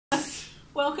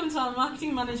Welcome to our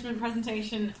marketing management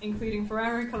presentation, including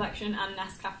Ferrero Collection and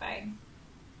Nescafé.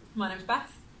 My name's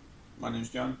Beth. My name's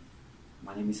John.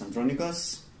 My name is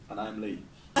Andronicos. And I'm Lee.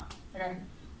 Okay.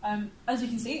 As you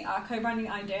can see, our co-branding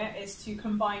idea is to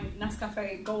combine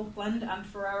Nescafé Gold Blend and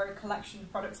Ferrero Collection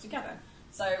products together.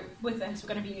 So with this,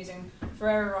 we're going to be using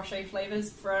Ferrero Rocher flavours,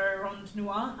 Ferrero Ronde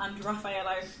Noir and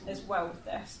Raffaello as well with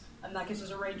this. And that gives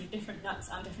us a range of different nuts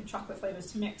and different chocolate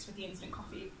flavours to mix with the instant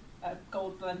coffee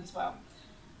Gold Blend as well.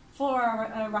 For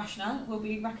our rationale, we'll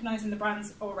be recognising the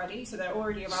brands already, so they're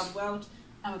already around the world,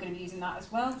 and we're going to be using that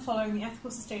as well, following the ethical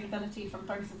sustainability from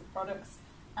both of the products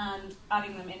and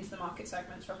adding them into the market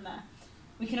segments from there.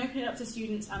 We can open it up to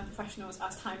students and professionals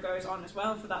as time goes on as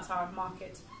well, for that's our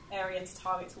market area to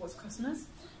target towards customers.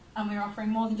 And we're offering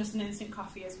more than just an instant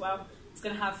coffee as well. It's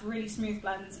going to have really smooth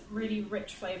blends, really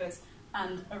rich flavours,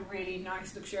 and a really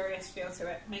nice, luxurious feel to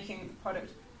it, making the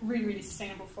product really, really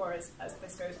sustainable for us as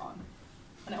this goes on.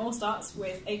 And it all starts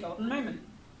with a golden moment.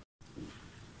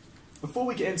 Before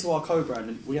we get into our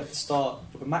co-branding, we have to start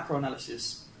with a macro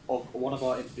analysis of one of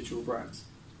our individual brands.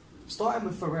 Starting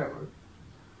with Ferrero,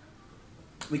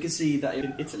 we can see that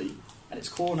in Italy, and its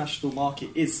core national market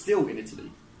is still in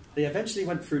Italy. They eventually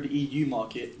went through the EU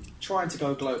market, trying to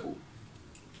go global.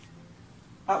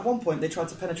 At one point, they tried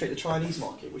to penetrate the Chinese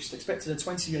market, which is expected a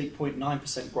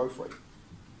 28.9% growth rate.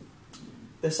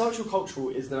 Their social cultural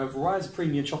is their rise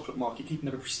premium chocolate market, keeping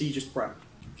them a prestigious brand.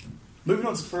 Moving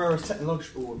on to Ferrero's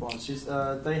technological advantages,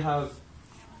 they have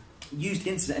used the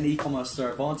internet and e-commerce to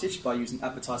their advantage by using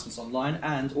advertisements online,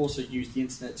 and also used the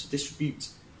internet to distribute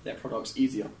their products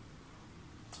easier.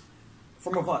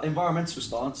 From an environmental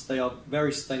stance, they are a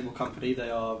very sustainable company.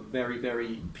 They are very,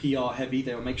 very PR heavy.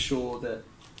 They will make sure that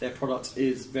their product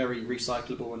is very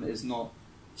recyclable and is not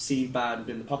seen bad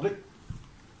within the public.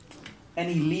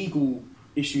 Any legal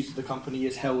issues with the company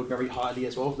is held very highly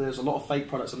as well. There's a lot of fake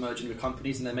products emerging with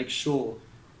companies, and they make sure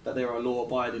that they are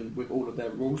law-abiding with all of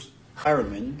their rules.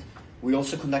 Environment. We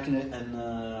also conducted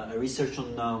a research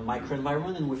on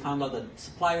microenvironment, and we found out that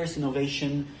suppliers,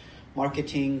 innovation,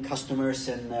 marketing, customers,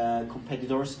 and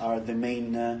competitors are the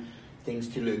main things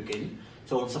to look in.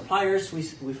 So on suppliers,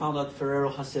 we found out Ferrero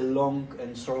has a long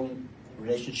and strong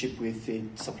relationship with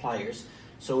its suppliers,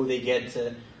 so they get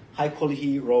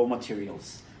high-quality raw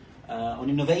materials. On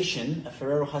innovation,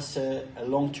 Ferrero has a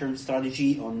long-term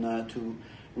strategy on to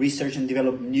research and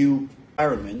develop new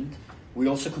environment. We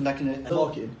also conducted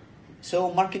Marketing.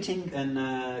 So marketing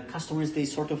and customers, they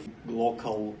sort of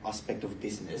local aspect of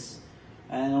business.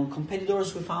 And on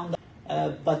competitors, we found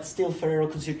but still Ferrero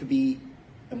considered to be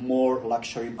a more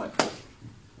luxury brand.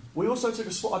 We also took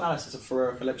a SWOT analysis of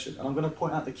Ferrero Collection, and I'm going to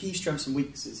point out the key strengths and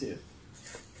weaknesses here.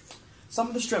 Some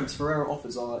of the strengths Ferrero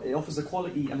offers are, it offers a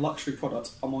quality and luxury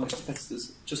product among its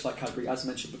competitors, just like Cadbury, as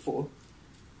mentioned before.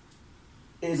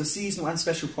 It is a seasonal and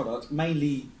special product,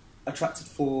 mainly attracted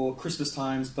for Christmas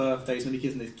times, birthdays, when you're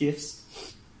giving the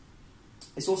gifts.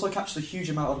 It's also captured a huge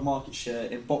amount of market share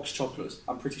in boxed chocolates.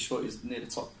 I'm pretty sure it is near the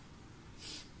top.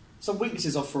 Some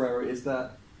weaknesses of Ferrero is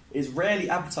that it is rarely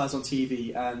advertised on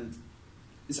TV, and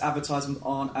its advertisements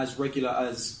aren't as regular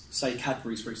as, say,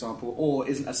 Cadbury's, for example, or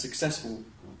isn't as successful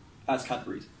as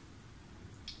Cadbury's.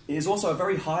 It is also a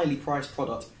very highly priced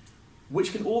product,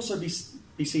 which can also be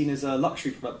seen as a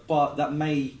luxury product, but that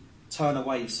may turn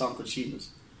away some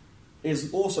consumers. It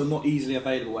is also not easily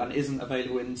available, and isn't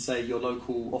available in, say, your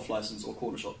local off-license or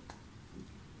corner shop.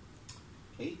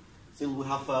 Okay, still we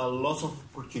have lots of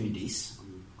opportunities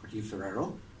on Creative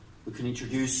Ferrero. We can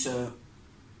introduce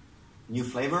new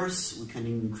flavors. We can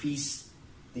increase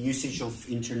the usage of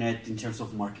internet in terms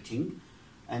of marketing,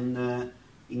 and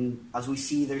as we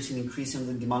see, there's an increase in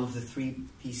the demand of the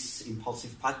 3-piece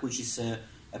impulsive pack, which is a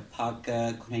pack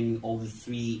containing all the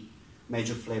 3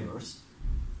 major flavors.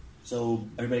 So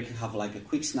everybody can have like a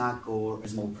quick snack or a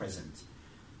small present.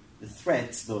 The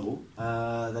threats, though,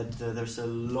 that there's a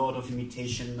lot of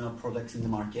imitation products in the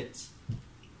market,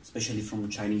 especially from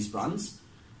Chinese brands,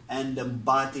 and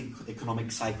bad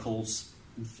economic cycles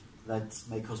that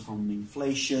may cause from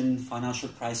inflation, financial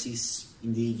crisis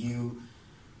in the EU,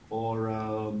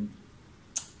 or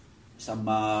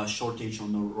some shortage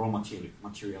on the raw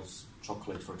materials,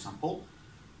 chocolate, for example.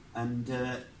 And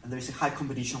there's a high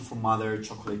competition from other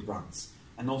chocolate brands.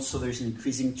 And also there's an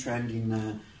increasing trend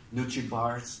in Nutri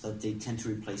bars that they tend to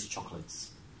replace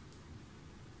chocolates.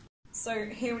 So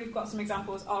here we've got some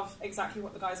examples of exactly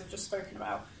what the guys have just spoken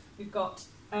about. We've got,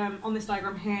 on this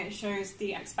diagram here, it shows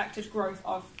the expected growth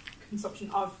of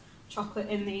consumption of chocolate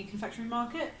in the confectionery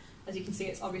market. As you can see,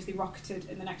 it's obviously rocketed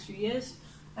in the next few years.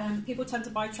 People tend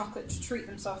to buy chocolate to treat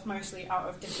themselves mostly out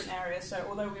of different areas. So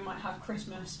although we might have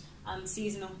Christmas and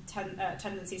seasonal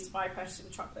tendencies to buy purchasing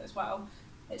chocolate as well,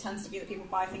 it tends to be that people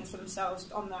buy things for themselves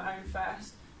on their own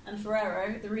first. And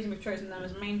Ferrero, the reason we've chosen them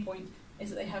as a main point is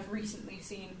that they have recently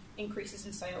seen increases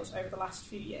in sales over the last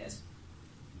few years.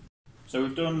 So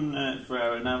we've done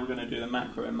Ferrero, now we're going to do the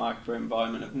macro and micro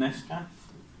environment of Nescafé.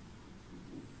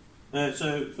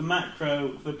 So for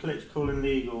macro, for political and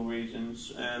legal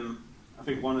reasons, I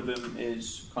think one of them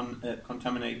is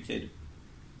contaminated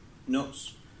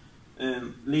nuts.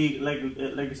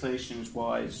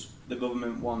 Legislations-wise, the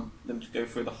government want them to go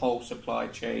through the whole supply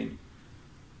chain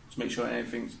to make sure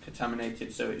everything's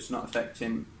contaminated so it's not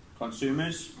affecting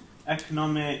consumers.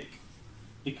 Economic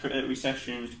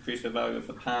recessions decrease the value of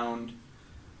the pound.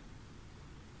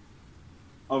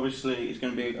 Obviously, it's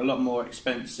going to be a lot more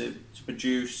expensive to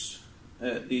produce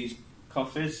these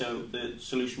coffees, so the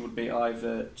solution would be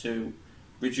either to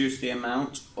reduce the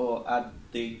amount or add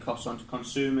the cost onto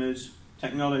consumers.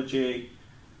 Technology,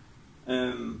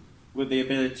 with the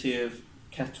ability of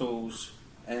kettles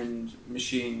and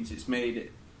machines, it's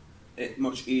made it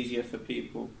much easier for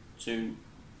people to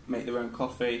make their own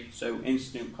coffee. So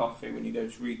instant coffee, when you go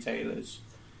to retailers,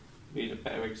 is a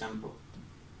better example.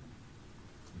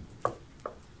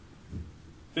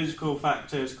 Physical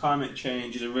factors, climate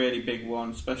change is a really big one,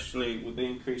 especially with the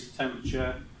increased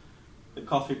temperature. The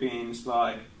coffee beans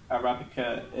like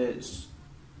Arabica,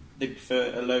 they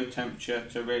prefer a low temperature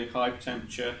to a really high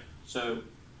temperature. So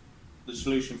the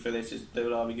solution for this is they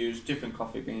will either use different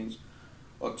coffee beans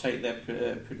or take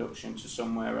their production to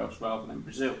somewhere else rather than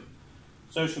Brazil.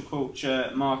 Social culture,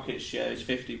 market share is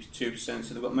 52%,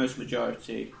 so they've got most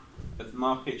majority of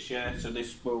market share, so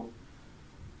this will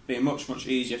be much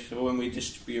easier for when we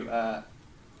distribute our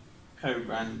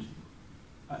co-brand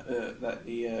that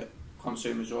the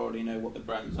consumers already know what the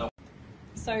brands are.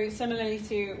 So similarly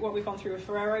to what we've gone through with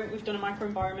Ferrero, we've done a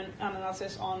microenvironment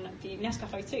analysis on the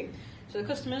Nescafé too. So the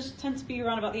customers tend to be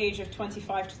around about the age of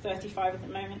 25 to 35 at the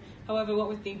moment. However, what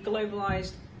with the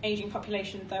globalised ageing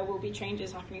population, there will be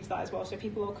changes happening to that as well. So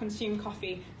people will consume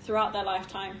coffee throughout their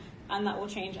lifetime, and that will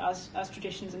change as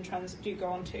traditions and trends do go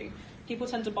on too. People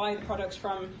tend to buy the products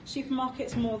from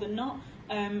supermarkets more than not,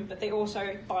 but they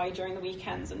also buy during the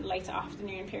weekends and later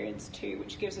afternoon periods too,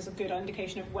 which gives us a good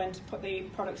indication of when to put the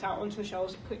products out onto the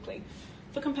shelves quickly.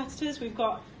 For competitors, we've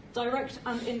got direct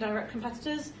and indirect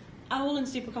competitors. Owl and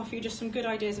Super Coffee are just some good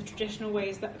ideas of traditional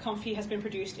ways that coffee has been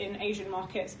produced in Asian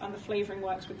markets, and the flavouring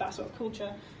works with that sort of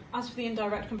culture. As for the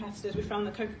indirect competitors, we found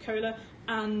that Coca-Cola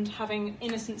and having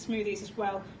innocent smoothies as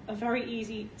well are very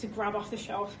easy to grab off the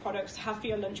shelf products to have for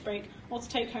your lunch break or to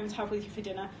take home to have with you for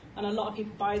dinner, and a lot of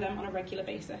people buy them on a regular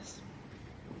basis.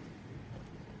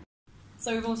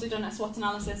 So we've also done a SWOT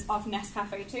analysis of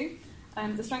Nescafé too.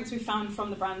 The strengths we've found from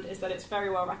the brand is that it's very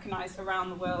well recognised around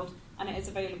the world, and it is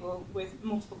available with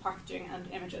multiple packaging and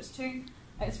images too.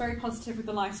 It's very positive with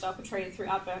the lifestyle portrayed through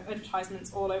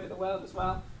advertisements all over the world as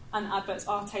well, and adverts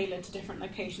are tailored to different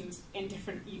locations in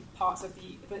different parts of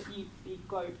the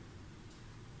globe.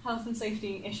 Health and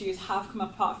safety issues have come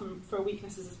apart for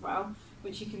weaknesses as well,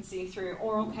 which you can see through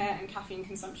oral care and caffeine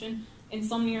consumption.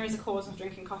 Insomnia is a cause of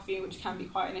drinking coffee, which can be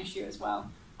quite an issue as well.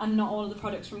 And not all of the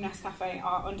products from Nescafé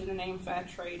are under the name Fair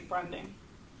Trade branding.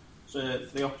 So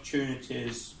for the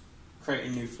opportunities,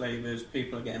 creating new flavours,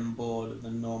 people are getting bored of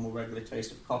the normal regular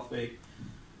taste of coffee,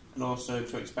 and also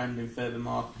to expand in further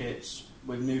markets.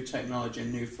 With new technology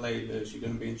and new flavours, you're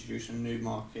going to be introducing new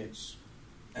markets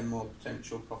and more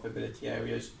potential profitability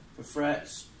areas. For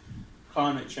threats,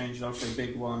 climate change is obviously a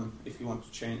big one. If you want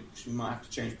to change, you might have to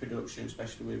change production,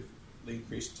 especially with the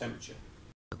increased temperature.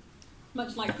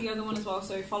 Much like the other one as well,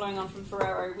 so following on from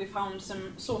Ferrero, we found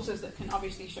some sources that can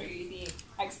obviously show you the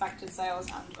expected sales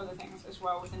and other things as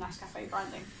well with the Nescafé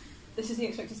branding. This is the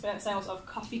expected sales of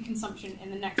coffee consumption in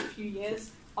the next few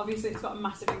years. Obviously, it's got a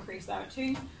massive increase there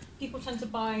too. People tend to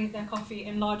buy their coffee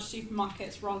in large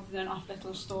supermarkets rather than off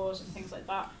little stores and things like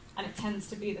that, and it tends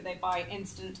to be that they buy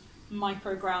instant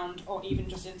micro ground or even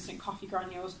just instant coffee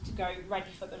granules to go ready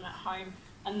for them at home,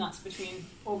 and that's between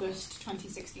August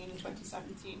 2016 and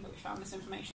 2017 that we found this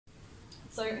information.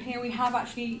 So here we have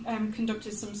actually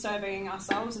conducted some surveying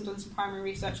ourselves and done some primary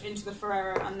research into the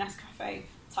Ferrero and Nescafé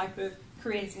type of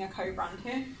creating a co-brand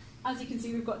here. As you can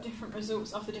see, we've got different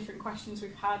results of the different questions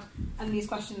we've had, and these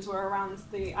questions were around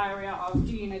the area of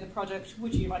do you know the product,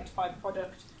 would you like to buy the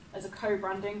product as a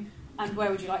co-branding, and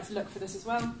where would you like to look for this as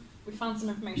well. We found some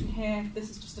information here. This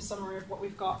is just a summary of what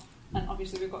we've got, and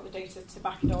obviously we've got the data to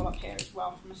back it all up here as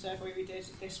well from a survey we did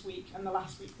this week and the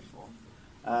last week before.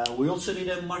 We also did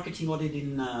a marketing audit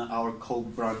in our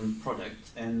co-brand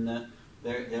product, and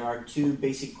there are two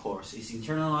basic cores: it's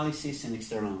internal analysis and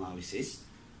external analysis.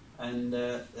 and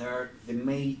there are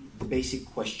the basic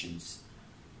questions.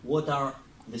 What are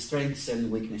the strengths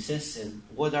and weaknesses, and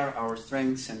what are our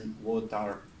strengths and what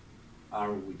are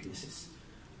our weaknesses?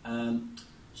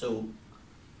 So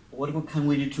what can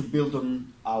we do to build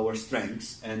on our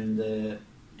strengths and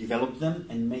develop them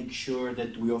and make sure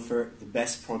that we offer the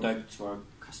best product to our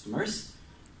customers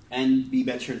and be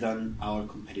better than our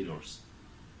competitors?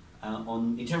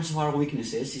 In terms of our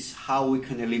weaknesses is how we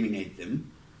can eliminate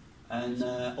them, and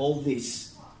all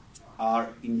these are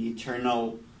in the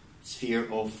internal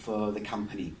sphere of the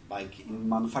company, like in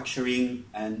manufacturing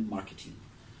and marketing.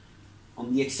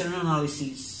 On the external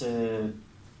analysis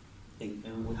thing,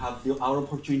 we have our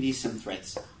opportunities and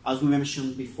threats. As we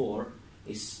mentioned before,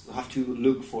 we have to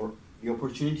look for the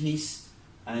opportunities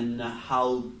and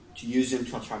how to use them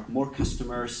to attract more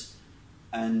customers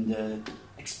and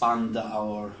expand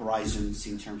our horizons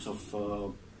in terms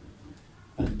of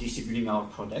distributing our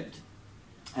product.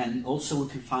 And also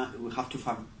we have to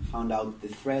find out the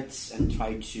threats and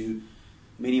try to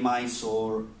minimize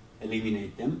or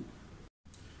eliminate them.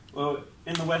 Well,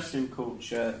 in the Western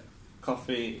culture,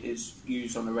 coffee is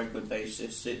used on a regular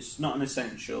basis. It's not an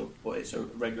essential, but it's a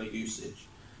regular usage.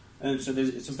 So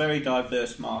it's a very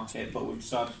diverse market, but we've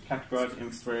decided to categorise it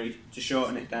in three to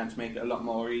shorten it down to make it a lot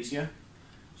more easier.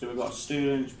 So we've got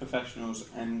students, professionals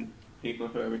and people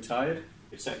who are retired.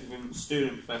 Except in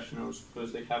student professionals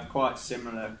because they have quite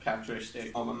similar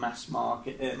characteristics of a mass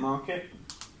market.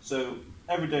 So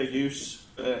everyday use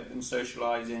and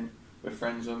socialising with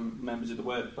friends and members of the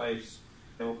workplace,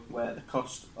 where the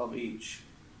cost of each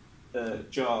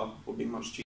jar will be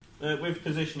much cheaper. With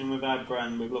positioning with our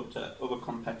brand, we've looked at other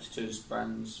competitors'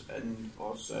 brands and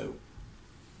also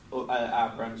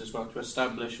our brands as well to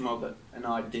establish more of an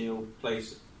ideal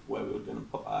place where we were going to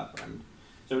put our brand.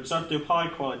 So we decided to do high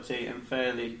quality and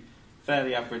fairly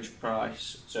average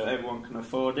price, so everyone can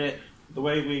afford it. The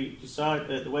way we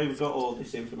got all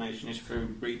this information is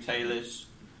through retailers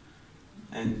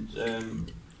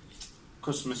and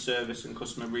customer service and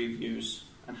customer reviews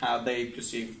and how they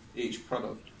perceive each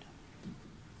product.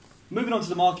 Moving on to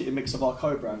the marketing mix of our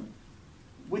co-brand,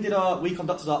 we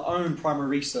conducted our own primary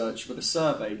research with a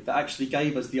survey that actually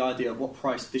gave us the idea of what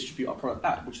price to distribute our product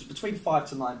at, which was between £5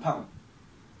 to £9.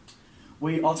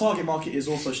 Our target market is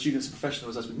also students and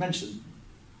professionals, as we mentioned.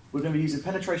 We're going to be using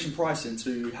penetration pricing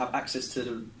to have access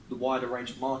to the wider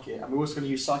range of market, and we're also going to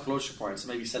use psychological pricing,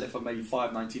 so maybe sell it for maybe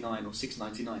 $5.99 or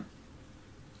 $6.99.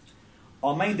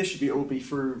 Our main distributor will be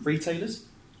through retailers,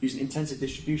 using intensive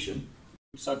distribution.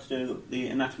 We decided to do the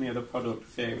anatomy of the product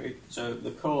theory. So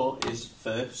the core is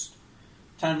first.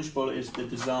 Tangible is the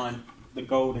design, the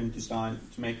golden design,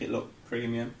 to make it look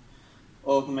premium.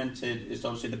 Augmented is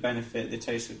obviously the benefit, the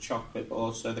taste of chocolate, but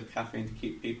also the caffeine to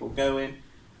keep people going.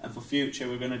 And for future,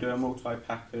 we're going to do a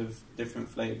multi-pack of different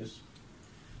flavours.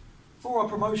 For our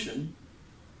promotion,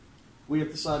 we have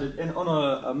decided,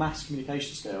 on a mass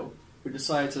communication scale, we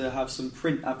decided to have some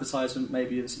print advertisement,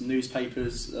 maybe in some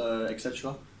newspapers,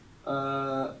 etc.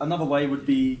 Another way would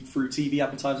be through TV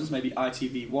advertisers, maybe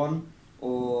ITV1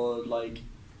 or like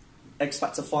X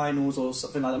Factor finals or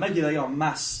something like that. Maybe they are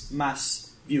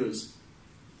mass viewers.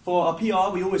 For our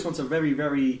PR, we always want a very,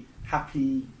 very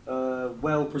happy,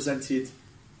 well-presented.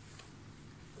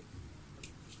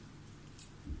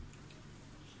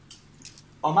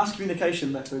 Our mass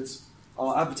communication methods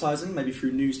are advertising, maybe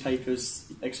through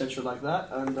newspapers, etc. like that,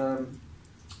 and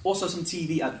also some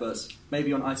TV adverts,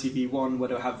 maybe on ITV1 where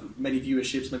they'll have many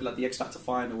viewerships, maybe like the X Factor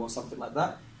final or something like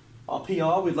that. Our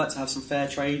PR, we'd like to have some fair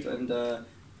trade and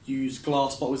use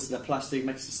glass bottles instead of plastic,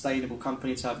 make a sustainable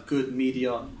company to have good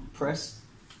media press.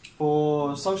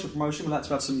 For social promotion, we'd like to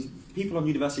have some people on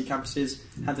university campuses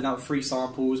handing out free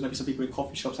samples, maybe some people in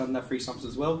coffee shops handing out free samples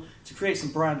as well, to create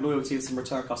some brand loyalty and some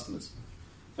return customers.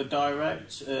 For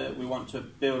direct, we want to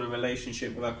build a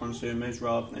relationship with our consumers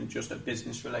rather than just a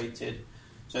business related.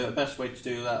 So the best way to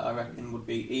do that, I reckon, would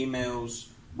be emails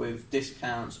with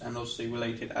discounts and obviously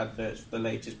related adverts for the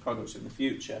latest products in the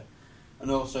future.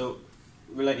 And also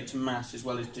related to mass as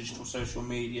well as digital social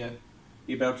media,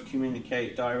 you'll be able to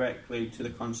communicate directly to the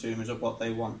consumers of what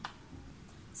they want.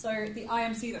 So the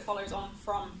IMC that follows on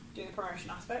from doing the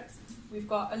promotion aspects, we've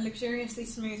got a luxuriously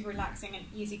smooth, relaxing and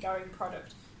easygoing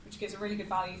product, which gives a really good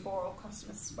value for all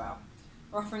customers as well.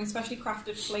 We're offering a specially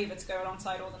crafted flavour to go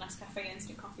alongside all the Nescafé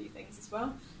instant coffee things as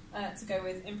well, to go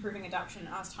with improving adaptation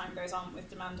as time goes on with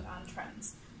demand and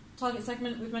trends. Target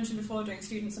segment, we've mentioned before, doing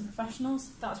students and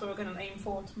professionals. That's what we're going to aim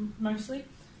for mostly.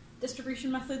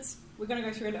 Distribution methods, we're going to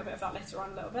go through a little bit of that later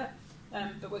on a little bit,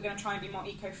 but we're going to try and be more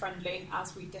eco-friendly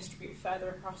as we distribute further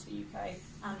across the UK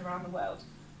and around the world.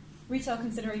 retail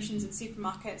considerations in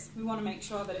supermarkets, we want to make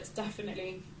sure that it's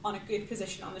definitely on a good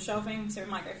position on the shelving, so we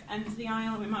might go for end of the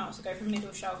aisle, and we might also go for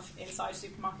middle shelf inside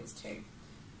supermarkets too.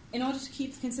 In order to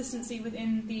keep the consistency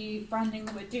within the branding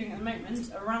that we're doing at the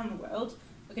moment around the world,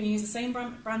 we're going to use the same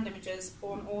brand images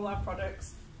on all our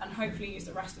products and hopefully use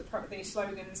the rest of the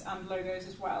slogans and logos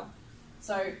as well.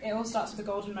 So it all starts with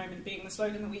the golden moment being the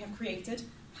slogan that we have created.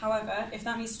 However, if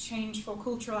that needs to change for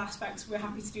cultural aspects, we're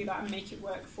happy to do that and make it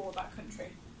work for that country.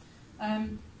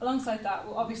 Alongside that,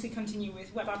 we'll obviously continue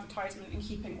with web advertisement and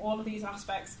keeping all of these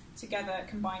aspects together,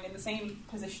 combined in the same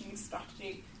positioning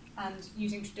strategy, and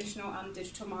using traditional and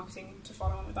digital marketing to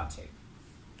follow on with that too.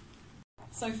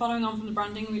 So following on from the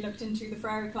branding, we looked into the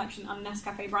Ferrero collection and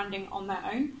Nescafé branding on their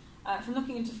own. From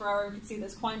looking into Ferrero, we could see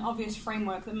there's quite an obvious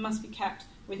framework that must be kept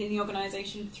within the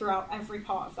organisation throughout every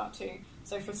part of that too.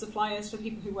 So for suppliers, for the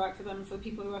people who work for them, for the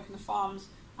people who work in the farms,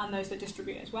 and those that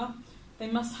distribute as well, they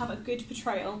must have a good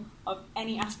portrayal of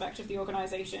any aspect of the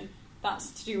organisation. That's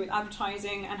to do with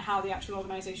advertising and how the actual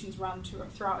organisation's run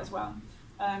throughout as well.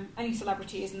 Any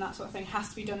celebrities and that sort of thing has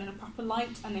to be done in a proper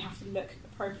light, and they have to look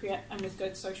appropriate and with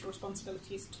good social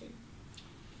responsibilities too.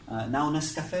 Now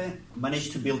Nescafé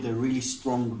managed to build a really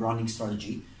strong branding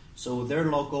strategy, so their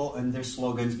logo and their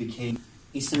slogans became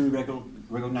easily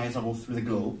recognizable through the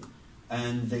globe,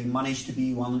 and they managed to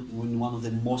be one of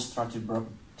the most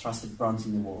trusted brands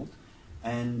in the world.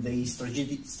 And they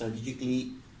strategically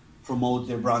promote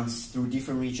their brands through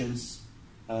different regions,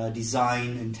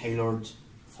 designed and tailored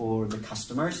for the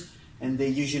customers, and they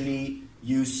usually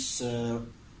use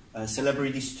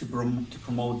celebrities to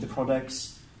promote the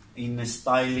products in a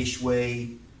stylish way,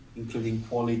 including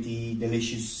quality,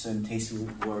 delicious and tasty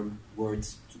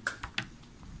words.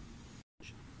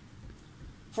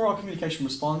 For our communication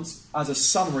response, as a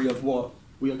summary of what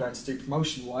we are going to do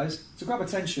promotion-wise, to grab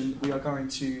attention, we are going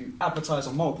to advertise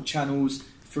on multiple channels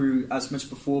through, as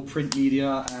mentioned before, print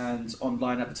media and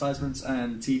online advertisements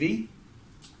and TV.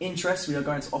 Interest, we are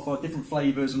going to offer different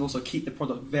flavours and also keep the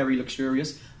product very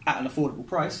luxurious at an affordable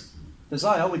price.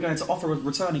 Desire, we're going to offer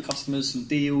returning customers some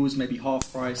deals, maybe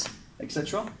half price,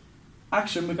 etc.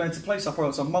 Action, we're going to place our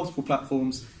products on multiple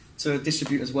platforms to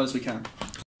distribute as well as we can.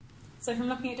 So from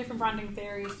looking at different branding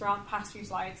theories throughout the past few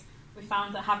slides, we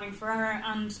found that having Ferrero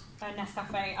and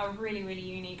Nescafé are really, really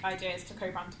unique ideas to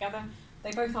co-brand together.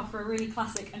 They both offer a really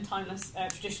classic and timeless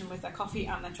tradition with their coffee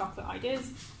and their chocolate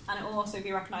ideas, and it will also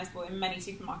be recognisable in many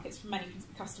supermarkets for many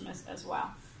customers as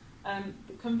well.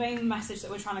 Conveying the message that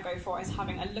we're trying to go for is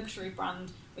having a luxury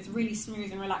brand with really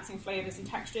smooth and relaxing flavours and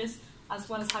textures, as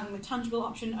well as having the tangible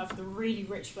option of the really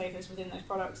rich flavours within those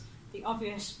products, the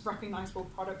obvious recognisable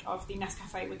product of the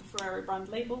Nescafé with the Ferrero brand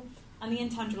label, and the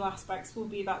intangible aspects will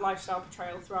be that lifestyle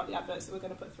portrayal throughout the adverts that we're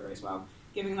going to put through as well,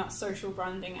 giving that social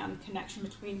branding and connection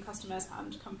between customers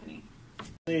and company.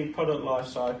 The product life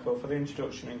cycle for the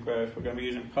introduction and growth, we're going to be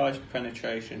using price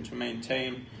penetration to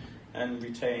maintain and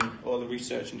retain all the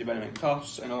research and development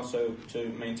costs, and also to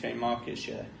maintain market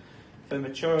share. For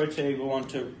maturity, we want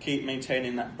to keep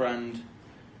maintaining that brand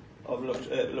of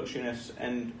luxuriness,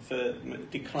 and for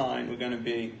decline, we're going to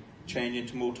be changing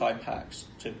to multi-packs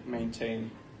to maintain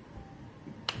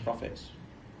profits.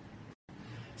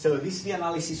 So this is the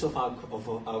analysis of our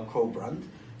co-brand.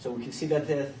 So we can see that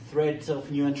the threat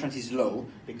of new entrants is low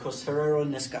because Ferrero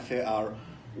and Nescafé are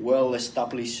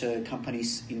well-established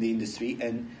companies in the industry,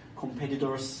 and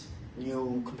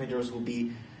new competitors will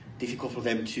be difficult for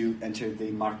them to enter the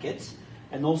market.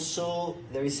 And also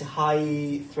there is a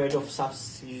high threat of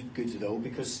substitute goods though,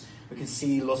 because we can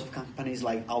see lots of companies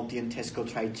like Aldi and Tesco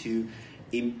try to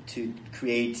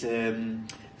create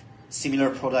similar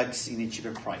products in a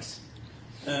cheaper price.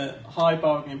 High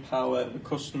bargaining power with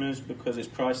customers because it's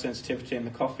price sensitivity in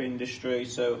the coffee industry,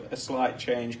 so a slight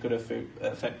change could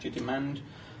affect your demand.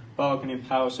 Bargaining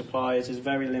power suppliers, is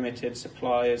very limited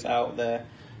suppliers out there,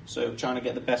 so trying to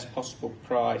get the best possible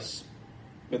price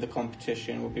with the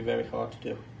competition will be very hard to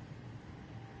do.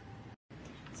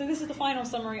 So this is the final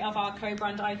summary of our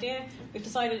co-brand idea. We've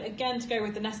decided again to go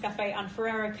with the Nescafé and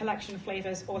Ferrero collection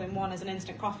flavours all in one as an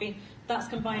instant coffee. That's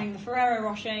combining the Ferrero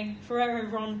Rocher, Ferrero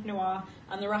Ron Noir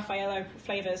and the Raffaello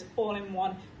flavours all in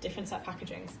one, different set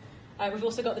packagings. We've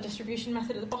also got the distribution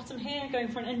method at the bottom here, going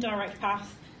for an indirect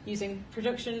path using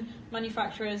production,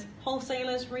 manufacturers,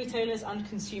 wholesalers, retailers and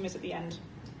consumers at the end.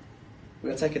 We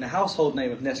are taking a household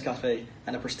name of Nescafé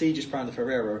and a prestigious brand of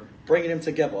Ferrero, bringing them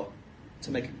together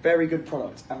to make a very good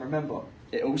product. And remember,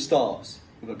 it all starts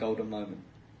with a golden moment.